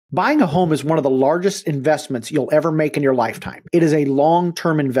Buying a home is one of the largest investments you'll ever make in your lifetime. It is a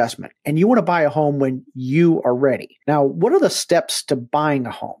long-term investment, and you want to buy a home when you are ready. Now, what are the steps to buying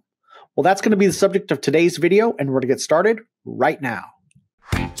a home? Well, that's going to be the subject of today's video, and we're going to get started right now.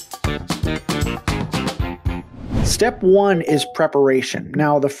 Step one is preparation.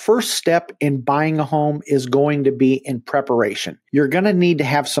 Now, the first step in buying a home is going to be in preparation. You're going to need to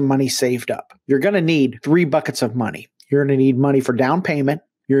have some money saved up. You're going to need 3 buckets of money. You're going to need money for down payment.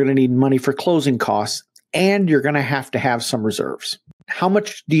 You're going to need money for closing costs, and you're going to have some reserves. How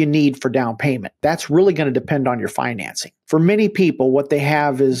much do you need for down payment? That's really going to depend on your financing. For many people, what they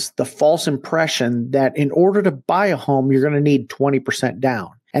have is the false impression that in order to buy a home, you're going to need 20% down.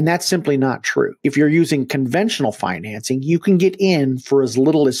 And that's simply not true. If you're using conventional financing, you can get in for as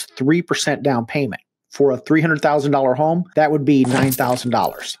little as 3% down payment. For a $300,000 home, that would be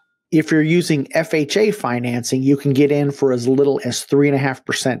 $9,000. If you're using FHA financing, you can get in for as little as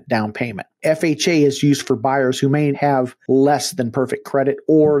 3.5% down payment. FHA is used for buyers who may have less than perfect credit,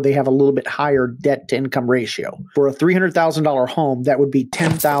 or they have a little bit higher debt to income ratio. For a $300,000 home, that would be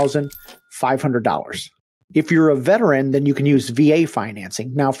 $10,500. If you're a veteran, then you can use VA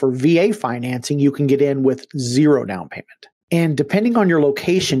financing. Now, for VA financing, you can get in with 0 down payment. And depending on your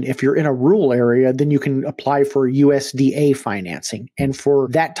location, if you're in a rural area, then you can apply for USDA financing. And for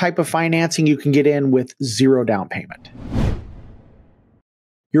that type of financing, you can get in with 0 down payment.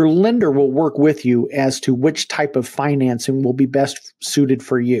 Your lender will work with you as to which type of financing will be best suited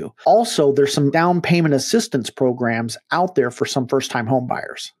for you. Also, there's some down payment assistance programs out there for some first-time home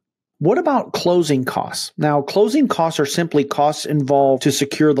buyers. What about closing costs? Now, closing costs are simply costs involved to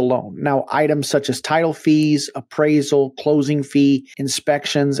secure the loan. Now, items such as title fees, appraisal, closing fee,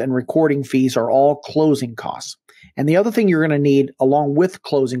 inspections, and recording fees are all closing costs. And the other thing you're going to need along with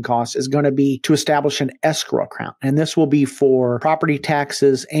closing costs is going to be to establish an escrow account. And this will be for property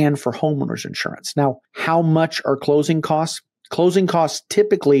taxes and for homeowners insurance. Now, how much are closing costs? Closing costs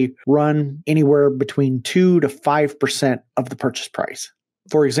typically run anywhere between 2 to 5% of the purchase price.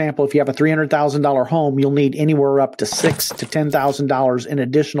 For example, if you have a $300,000 home, you'll need anywhere up to $6,000 to $10,000 in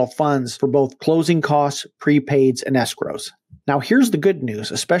additional funds for both closing costs, prepaids, and escrows. Now, here's the good news,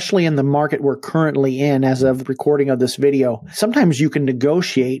 especially in the market we're currently in as of recording of this video. Sometimes you can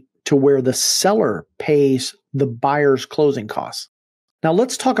negotiate to where the seller pays the buyer's closing costs. Now,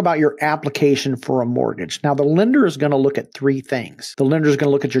 let's talk about your application for a mortgage. Now, the lender is going to look at 3 things. The lender is going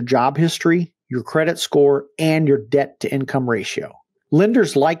to look at your job history, your credit score, and your debt to income ratio.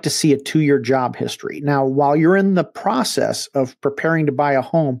 Lenders like to see a 2-year job history. Now, while you're in the process of preparing to buy a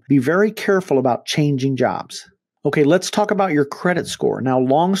home, be very careful about changing jobs. Okay, let's talk about your credit score. Now,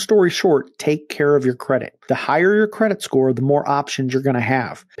 long story short, take care of your credit. The higher your credit score, the more options you're going to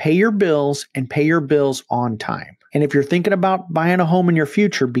have. Pay your bills and pay your bills on time. And if you're thinking about buying a home in your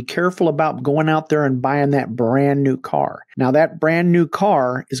future, be careful about going out there and buying that brand new car. Now, that brand new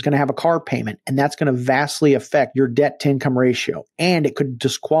car is going to have a car payment, and that's going to vastly affect your debt to income ratio, and it could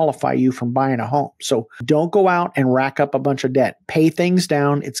disqualify you from buying a home. So don't go out and rack up a bunch of debt. Pay things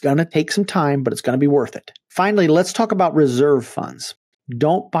down. It's going to take some time, but it's going to be worth it. Finally, let's talk about reserve funds.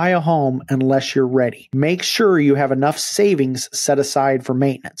 Don't buy a home unless you're ready. Make sure you have enough savings set aside for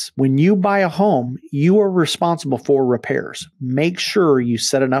maintenance. When you buy a home, you are responsible for repairs. Make sure you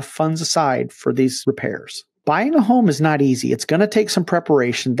set enough funds aside for these repairs. Buying a home is not easy. It's going to take some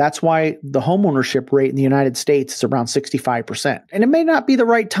preparation. That's why the homeownership rate in the United States is around 65%. And it may not be the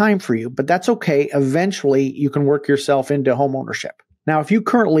right time for you, but that's okay. Eventually, you can work yourself into homeownership. Now, if you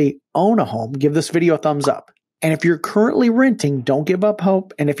currently own a home, give this video a thumbs up. And if you're currently renting, don't give up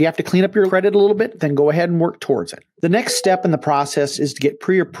hope. And if you have to clean up your credit a little bit, then go ahead and work towards it. The next step in the process is to get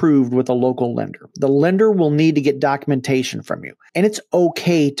pre-approved with a local lender. The lender will need to get documentation from you. And it's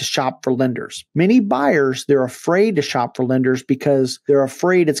okay to shop for lenders. Many buyers, they're afraid to shop for lenders because they're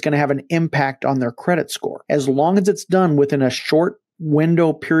afraid it's going to have an impact on their credit score. As long as it's done within a short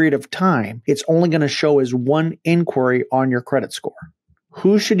window period of time, it's only going to show as one inquiry on your credit score.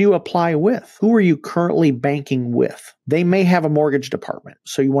 Who should you apply with? Who are you currently banking with? They may have a mortgage department,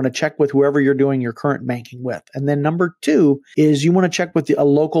 so you want to check with whoever you're doing your current banking with. And then number 2 is you want to check with a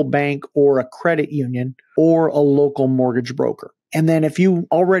local bank or a credit union or a local mortgage broker. And then if you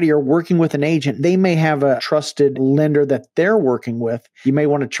already are working with an agent, they may have a trusted lender that they're working with. You may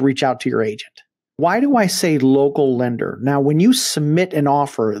want to reach out to your agent. Why do I say local lender? Now, when you submit an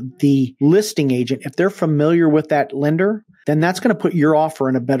offer, the listing agent, if they're familiar with that lender, then that's going to put your offer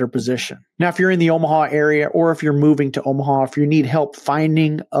in a better position. Now, if you're in the Omaha area or if you're moving to Omaha, if you need help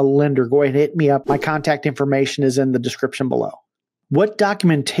finding a lender, go ahead and hit me up. My contact information is in the description below. What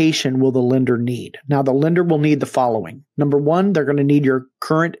documentation will the lender need? Now, the lender will need the following. Number one, they're going to need your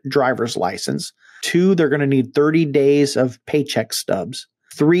current driver's license. Two, they're going to need 30 days of paycheck stubs.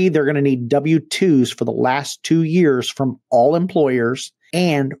 Three, they're going to need W-2s for the last 2 years from all employers.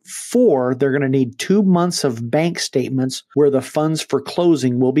 And four, they're going to need 2 months of bank statements where the funds for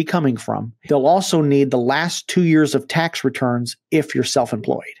closing will be coming from. They'll also need the last 2 years of tax returns if you're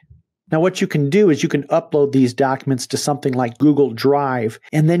self-employed. Now, what you can do is you can upload these documents to something like Google Drive,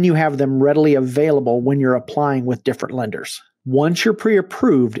 and then you have them readily available when you're applying with different lenders. Once you're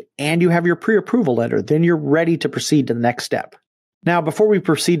pre-approved and you have your pre-approval letter, then you're ready to proceed to the next step. Now, before we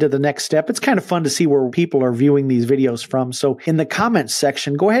proceed to the next step, it's kind of fun to see where people are viewing these videos from. So in the comments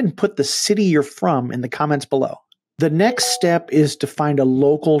section, go ahead and put the city you're from in the comments below. The next step is to find a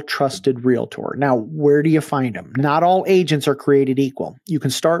local trusted realtor. Now, where do you find them? Not all agents are created equal. You can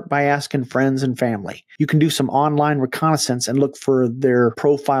start by asking friends and family. You can do some online reconnaissance and look for their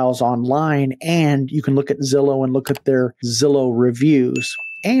profiles online, and you can look at Zillow and look at their Zillow reviews.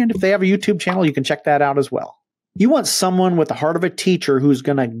 And if they have a YouTube channel, you can check that out as well. You want someone with the heart of a teacher who's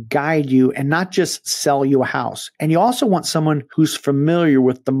going to guide you and not just sell you a house. And you also want someone who's familiar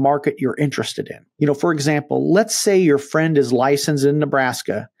with the market you're interested in. For example, let's say your friend is licensed in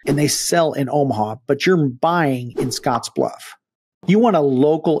Nebraska and they sell in Omaha, but you're buying in Scottsbluff. You want a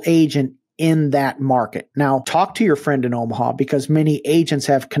local agent in that market. Now, talk to your friend in Omaha because many agents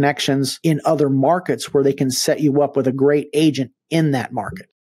have connections in other markets where they can set you up with a great agent in that market.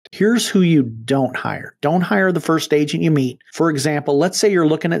 Here's who you don't hire. Don't hire the first agent you meet. For example, let's say you're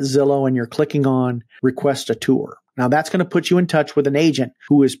looking at Zillow and you're clicking on request a tour. Now that's going to put you in touch with an agent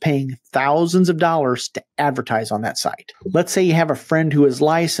who is paying thousands of dollars to advertise on that site. Let's say you have a friend who is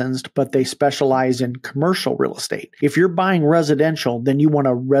licensed, but they specialize in commercial real estate. If you're buying residential, then you want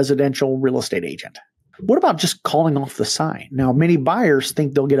a residential real estate agent. What about just calling off the sign? Now, many buyers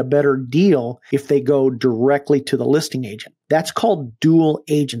think they'll get a better deal if they go directly to the listing agent. That's called dual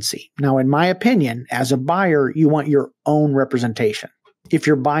agency. Now, in my opinion, as a buyer, you want your own representation. If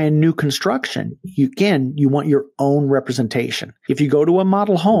you're buying new construction, you want your own representation. If you go to a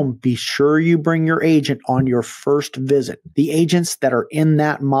model home, be sure you bring your agent on your first visit. The agents that are in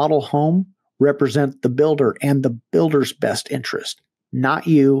that model home represent the builder and the builder's best interest, not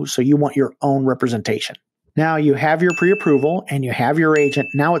you, so you want your own representation. Now you have your pre-approval and you have your agent.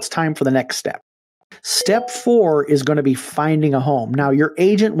 Now it's time for the next step. Step 4 is going to be finding a home. Now your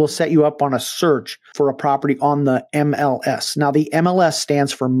agent will set you up on a search for a property on the MLS. Now the MLS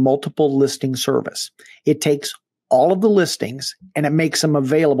stands for Multiple Listing Service. It takes all of the listings and it makes them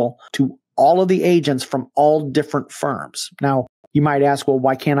available to all of the agents from all different firms. Now, you might ask, well,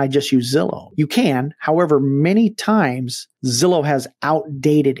 why can't I just use Zillow? You can. However, many times Zillow has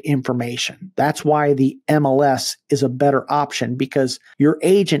outdated information. That's why the MLS is a better option because your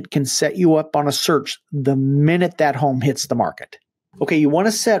agent can set you up on a search the minute that home hits the market. Okay, you want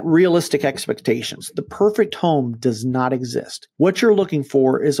to set realistic expectations. The perfect home does not exist. What you're looking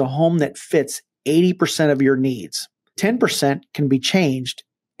for is a home that fits 80% of your needs. 10% can be changed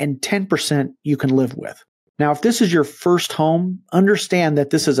and 10% you can live with. Now, if this is your first home, understand that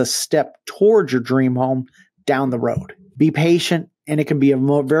this is a step towards your dream home down the road. Be patient, and it can be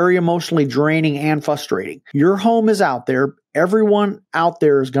very emotionally draining and frustrating. Your home is out there. Everyone out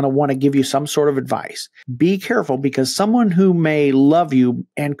there is going to want to give you some sort of advice. Be careful because someone who may love you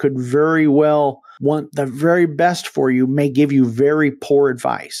and could very well want the very best for you may give you very poor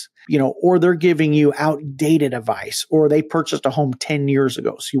advice. Or they're giving you outdated advice, or they purchased a home 10 years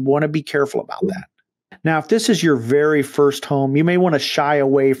ago. So you want to be careful about that. Now, if this is your very first home, you may want to shy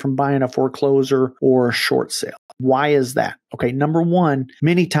away from buying a foreclosure or a short sale. Why is that? Okay, number one,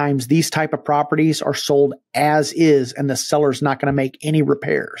 many times these type of properties are sold as is and the seller's not going to make any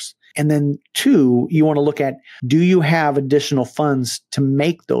repairs. And then two, you want to look at, do you have additional funds to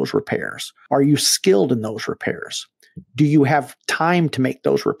make those repairs? Are you skilled in those repairs? Do you have time to make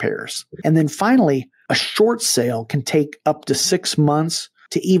those repairs? And then finally, a short sale can take up to 6 months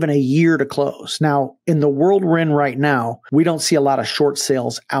to even a year to close. Now, in the world we're in right now, we don't see a lot of short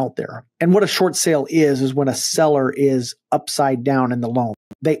sales out there. And what a short sale is when a seller is upside down in the loan.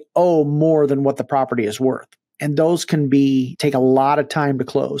 They owe more than what the property is worth. And those can take a lot of time to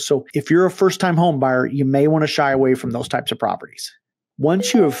close. So if you're a first-time home buyer, you may want to shy away from those types of properties.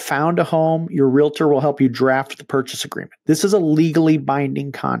 Once you have found a home, your realtor will help you draft the purchase agreement. This is a legally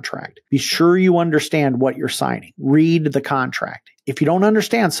binding contract. Be sure you understand what you're signing. Read the contract. If you don't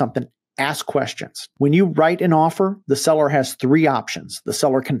understand something, ask questions. When you write an offer, the seller has 3 options. The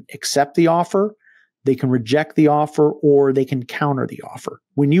seller can accept the offer, they can reject the offer, or they can counter the offer.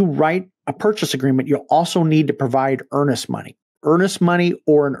 When you write a purchase agreement, you'll also need to provide earnest money. Earnest money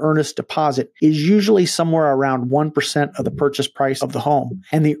or an earnest deposit is usually somewhere around 1% of the purchase price of the home,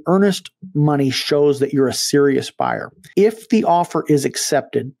 and the earnest money shows that you're a serious buyer. If the offer is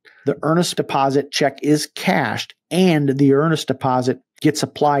accepted, the earnest deposit check is cashed, and the earnest deposit gets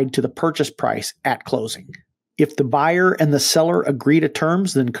applied to the purchase price at closing. If the buyer and the seller agree to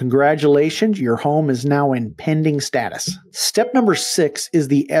terms, then congratulations, your home is now in pending status. Step number 6 is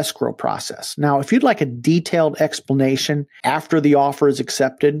the escrow process. Now, if you'd like a detailed explanation after the offer is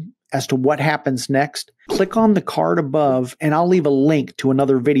accepted as to what happens next, click on the card above and I'll leave a link to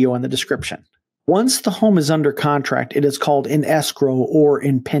another video in the description. Once the home is under contract, it is called in escrow or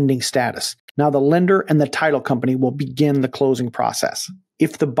in pending status. Now, the lender and the title company will begin the closing process.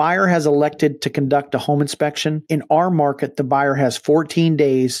 If the buyer has elected to conduct a home inspection, in our market, the buyer has 14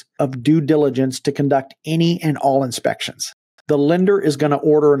 days of due diligence to conduct any and all inspections. The lender is going to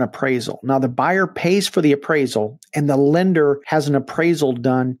order an appraisal. Now, the buyer pays for the appraisal, and the lender has an appraisal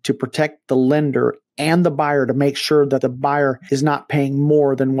done to protect the lender and the buyer to make sure that the buyer is not paying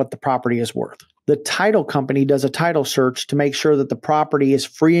more than what the property is worth. The title company does a title search to make sure that the property is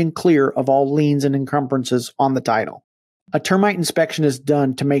free and clear of all liens and encumbrances on the title. A termite inspection is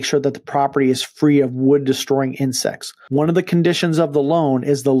done to make sure that the property is free of wood-destroying insects. One of the conditions of the loan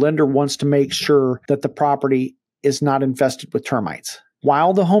is the lender wants to make sure that the property is not infested with termites.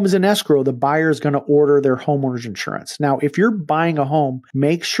 While the home is in escrow, the buyer is going to order their homeowner's insurance. Now, if you're buying a home,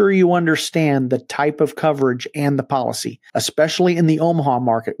 make sure you understand the type of coverage and the policy, especially in the Omaha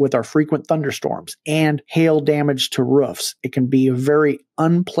market with our frequent thunderstorms and hail damage to roofs. It can be a very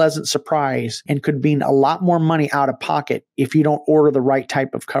unpleasant surprise and could mean a lot more money out of pocket if you don't order the right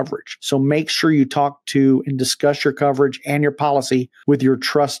type of coverage. So make sure you talk to and discuss your coverage and your policy with your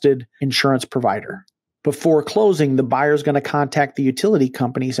trusted insurance provider. Before closing, the buyer is going to contact the utility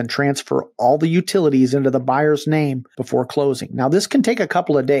companies and transfer all the utilities into the buyer's name before closing. Now, this can take a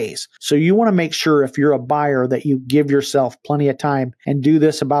couple of days, so you want to make sure if you're a buyer that you give yourself plenty of time and do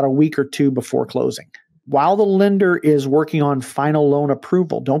this about a week or two before closing. While the lender is working on final loan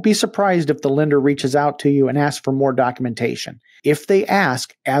approval, don't be surprised if the lender reaches out to you and asks for more documentation. If they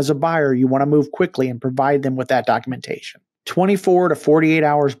ask, as a buyer, you want to move quickly and provide them with that documentation. 24 to 48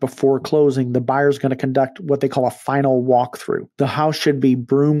 hours before closing, the buyer is going to conduct what they call a final walkthrough. The house should be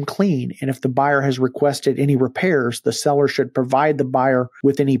broom clean, and if the buyer has requested any repairs, the seller should provide the buyer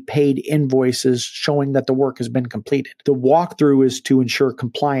with any paid invoices showing that the work has been completed. The walkthrough is to ensure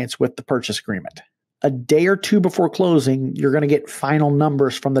compliance with the purchase agreement. A day or two before closing, you're going to get final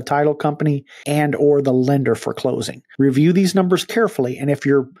numbers from the title company and or the lender for closing. Review these numbers carefully, and if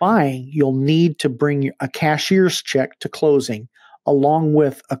you're buying, you'll need to bring a cashier's check to closing along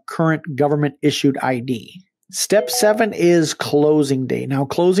with a current government-issued ID. Step 7 is closing day. Now,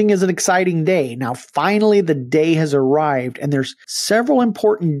 closing is an exciting day. Now, finally, the day has arrived, and there's several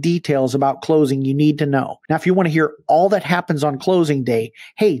important details about closing you need to know. Now, if you want to hear all that happens on closing day,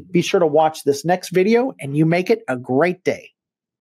 hey, be sure to watch this next video, and you make it a great day.